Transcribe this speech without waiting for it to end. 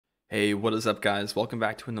Hey, what is up guys? Welcome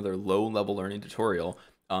back to another low-level learning tutorial.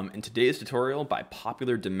 In today's tutorial, by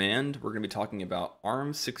popular demand, we're going to be talking about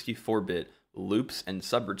ARM 64-bit loops and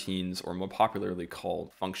subroutines, or more popularly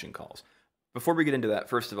called function calls. Before we get into that,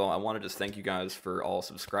 first of all, I want to just thank you guys for all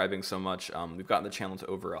subscribing so much. We've gotten the channel to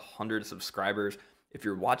over 100 subscribers. If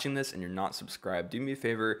you're watching this and you're not subscribed, do me a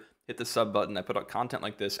favor, hit the sub button. I put out content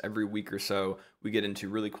like this every week or so. We get into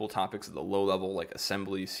really cool topics at the low level, like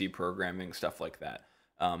assembly, C programming, stuff like that.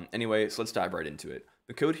 Anyway, so let's dive right into it.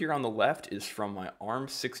 The code here on the left is from my ARM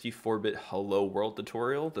 64-bit Hello World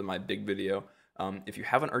tutorial, my big video. If you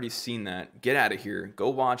haven't already seen that, get out of here, go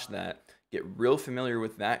watch that, get real familiar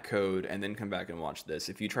with that code, and then come back and watch this.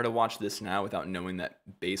 If you try to watch this now without knowing that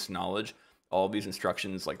base knowledge, all of these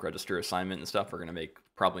instructions like register assignment and stuff are going to make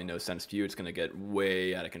probably no sense to you. It's going to get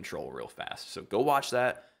way out of control real fast. So go watch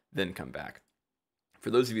that, then come back.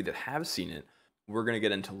 For those of you that have seen it, we're going to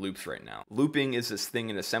get into loops right now. Looping is this thing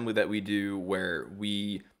in assembly that we do where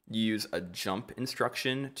we use a jump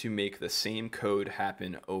instruction to make the same code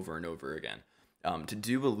happen over and over again. To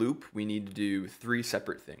do a loop, we need to do three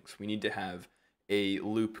separate things. We need to have a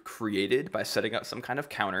loop created by setting up some kind of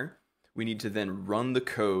counter. We need to then run the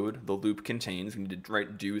code the loop contains. We need to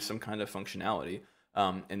do some kind of functionality.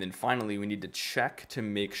 And then finally, we need to check to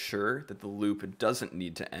make sure that the loop doesn't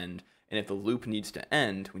need to end. And if the loop needs to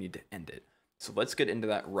end, we need to end it. So let's get into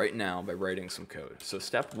that right now by writing some code. So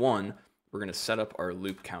step one, we're going to set up our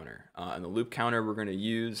loop counter. And the loop counter we're going to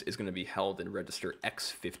use is going to be held in register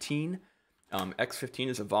X15. X15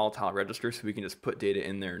 is a volatile register, so we can just put data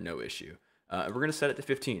in there, no issue. And we're going to set it to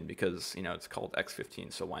 15 because, it's called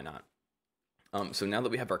X15, so why not? So now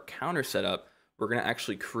that we have our counter set up, we're going to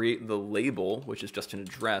actually create the label, which is just an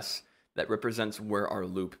address that represents where our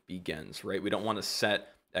loop begins, right? We don't want to set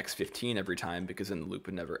X15 every time because then the loop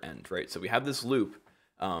would never end, right? So we have this loop,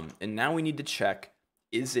 and now we need to check,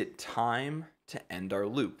 is it time to end our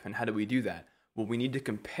loop? And how do we do that? Well, we need to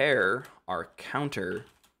compare our counter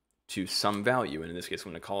to some value, and in this case,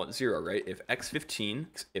 I'm going to call it 0, right? If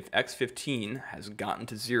X15 has gotten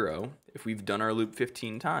to 0, if we've done our loop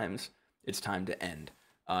 15 times, it's time to end.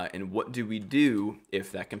 And what do we do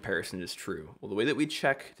if that comparison is true? Well, the way that we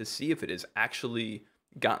check to see if it has actually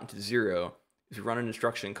gotten to 0 is run an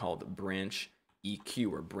instruction called branch EQ,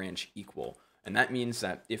 or branch equal. And that means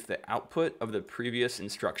that if the output of the previous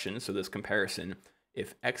instruction, so this comparison,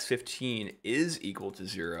 if X15 is equal to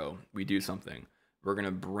 0, we do something. We're going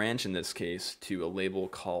to branch, in this case, to a label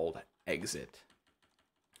called exit.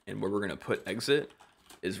 And where we're going to put exit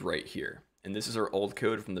is right here. And this is our old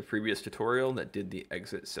code from the previous tutorial that did the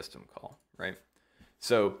exit system call, right?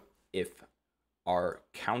 So if our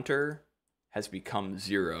counter has become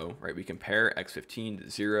 0, right? We compare X15 to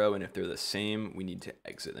 0, and if they're the same, we need to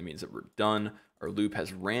exit. That means that we're done. Our loop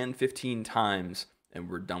has ran 15 times, and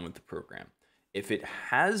we're done with the program. If it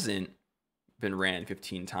hasn't been ran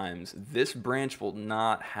 15 times, this branch will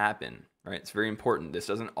not happen, right? It's very important. This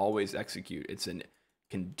doesn't always execute. It's a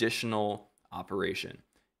conditional operation.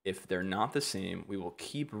 If they're not the same, we will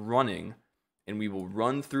keep running, and we will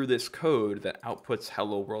run through this code that outputs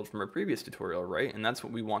hello world from our previous tutorial, right? And that's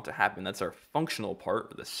what we want to happen. That's our functional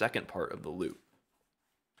part, or the second part of the loop.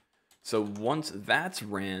 So once that's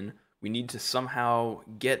ran, we need to somehow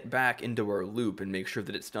get back into our loop and make sure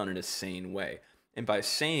that it's done in a sane way. And by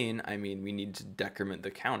sane, I mean we need to decrement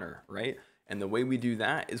the counter, right? And the way we do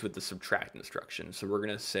that is with the subtract instruction. So we're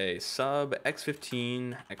going to say sub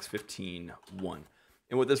x15, x15, 1.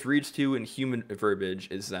 And what this reads to in human verbiage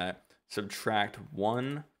is that subtract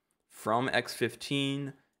 1 from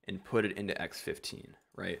X15 and put it into X15,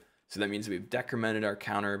 right? So that means we've decremented our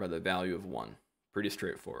counter by the value of 1. Pretty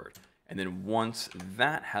straightforward. And then once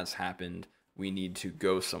that has happened, we need to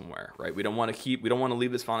go somewhere, right? We don't want to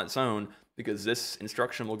leave this on its own, because this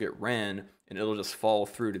instruction will get ran and it'll just fall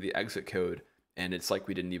through to the exit code, and it's like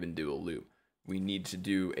we didn't even do a loop. We need to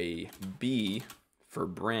do a B for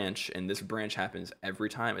branch, and this branch happens every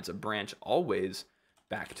time. It's a branch always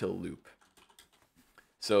back to loop.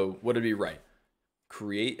 So what did we write?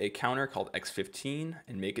 Create a counter called X15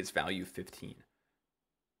 and make its value 15.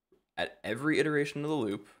 At every iteration of the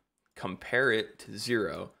loop, compare it to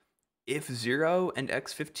 0. If 0 and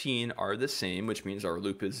X15 are the same, which means our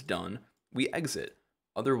loop is done, we exit.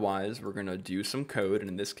 Otherwise, we're going to do some code, and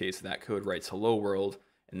in this case, that code writes hello world,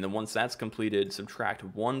 and then once that's completed, subtract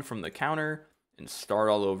 1 from the counter and start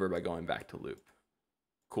all over by going back to loop.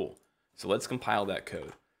 Cool. So let's compile that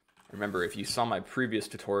code. Remember, if you saw my previous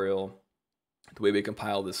tutorial, the way we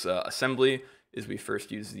compile this assembly is we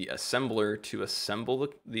first use the assembler to assemble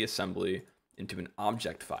the assembly into an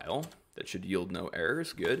object file that should yield no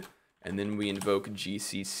errors. Good. And then we invoke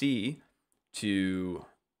GCC to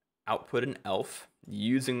output an elf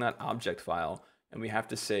using that object file, and we have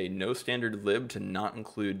to say no standard lib to not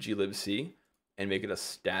include glibc, and make it a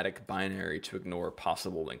static binary to ignore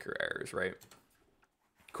possible linker errors, right?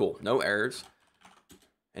 Cool, no errors.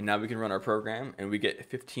 And now we can run our program, and we get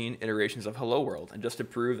 15 iterations of hello world. And just to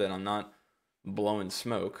prove that I'm not blowing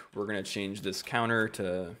smoke, we're gonna change this counter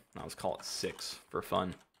to, let's call it 6 for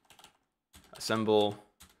fun. Assemble,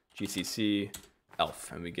 GCC,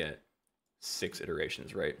 elf, and we get 6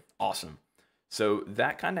 iterations, right? Awesome. So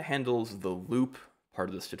that kind of handles the loop part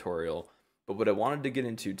of this tutorial. But what I wanted to get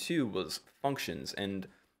into too was functions, and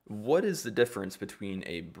what is the difference between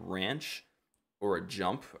a branch or a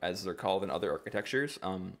jump, as they're called in other architectures,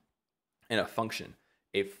 and a function.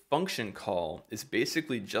 A function call is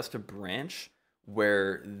basically just a branch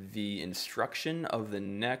where the instruction of the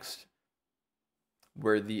next,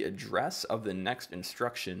 where the address of the next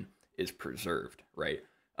instruction is preserved, right?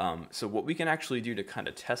 So what we can actually do to kind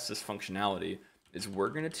of test this functionality is we're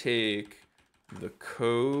going to take the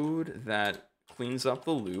code that cleans up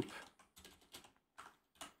the loop,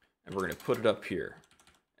 and we're going to put it up here.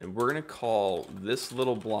 And we're going to call this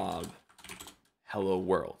little blob hello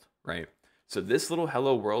world, right? So this little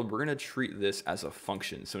hello world, we're going to treat this as a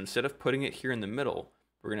function. So instead of putting it here in the middle,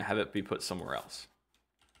 we're going to have it be put somewhere else.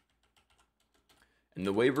 And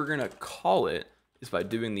the way we're going to call it is by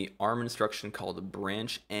doing the ARM instruction called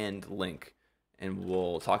branch and link. And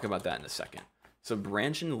we'll talk about that in a second. So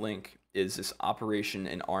branch and link is this operation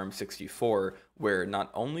in ARM64 where not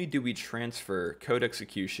only do we transfer code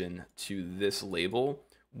execution to this label,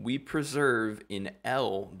 we preserve in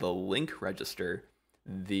L, the link register,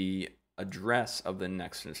 the address of the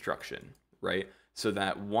next instruction, right? So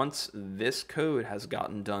that once this code has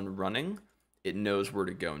gotten done running, it knows where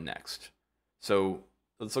to go next. So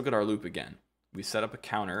let's look at our loop again. We set up a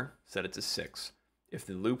counter, set it to 6. If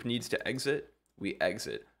the loop needs to exit, we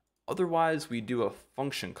exit. Otherwise, we do a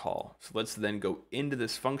function call. So let's then go into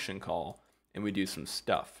this function call and we do some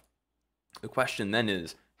stuff. The question then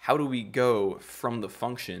is, how do we go from the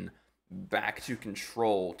function back to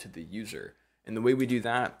control to the user? And the way we do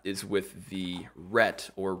that is with the ret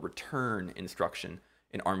or return instruction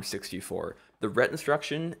in ARM64. The ret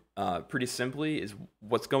instruction, pretty simply, is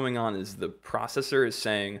what's going on is the processor is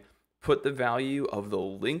saying, put the value of the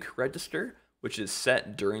link register, which is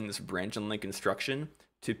set during this branch and link instruction,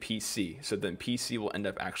 to PC. So then PC will end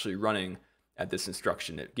up actually running at this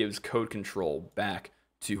instruction. It gives code control back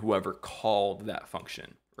to whoever called that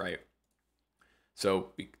function, right? So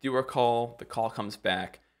we do our call, the call comes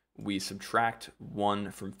back, we subtract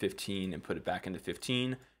 1 from 15 and put it back into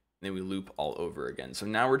 15, and then we loop all over again. So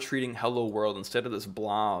now we're treating hello world, instead of this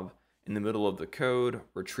blob in the middle of the code,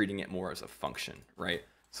 we're treating it more as a function, right?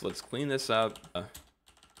 So let's clean this up,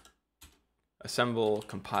 assemble,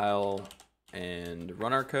 compile, and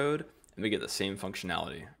run our code, and we get the same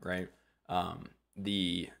functionality, right?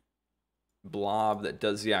 The blob that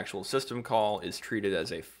does the actual system call is treated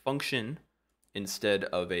as a function instead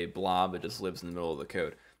of a blob that just lives in the middle of the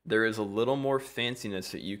code. There is a little more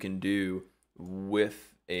fanciness that you can do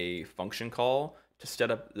with a function call to set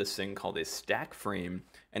up this thing called a stack frame.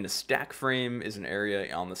 And a stack frame is an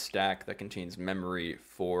area on the stack that contains memory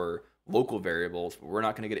for local variables, but we're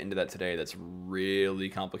not going to get into that today. That's really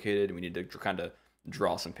complicated, and we need to kind of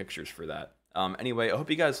draw some pictures for that. Anyway, I hope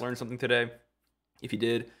you guys learned something today. If you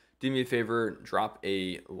did, do me a favor, drop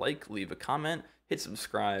a like, leave a comment, hit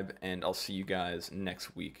subscribe, and I'll see you guys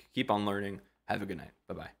next week. Keep on learning. Have a good night.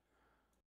 Bye-bye.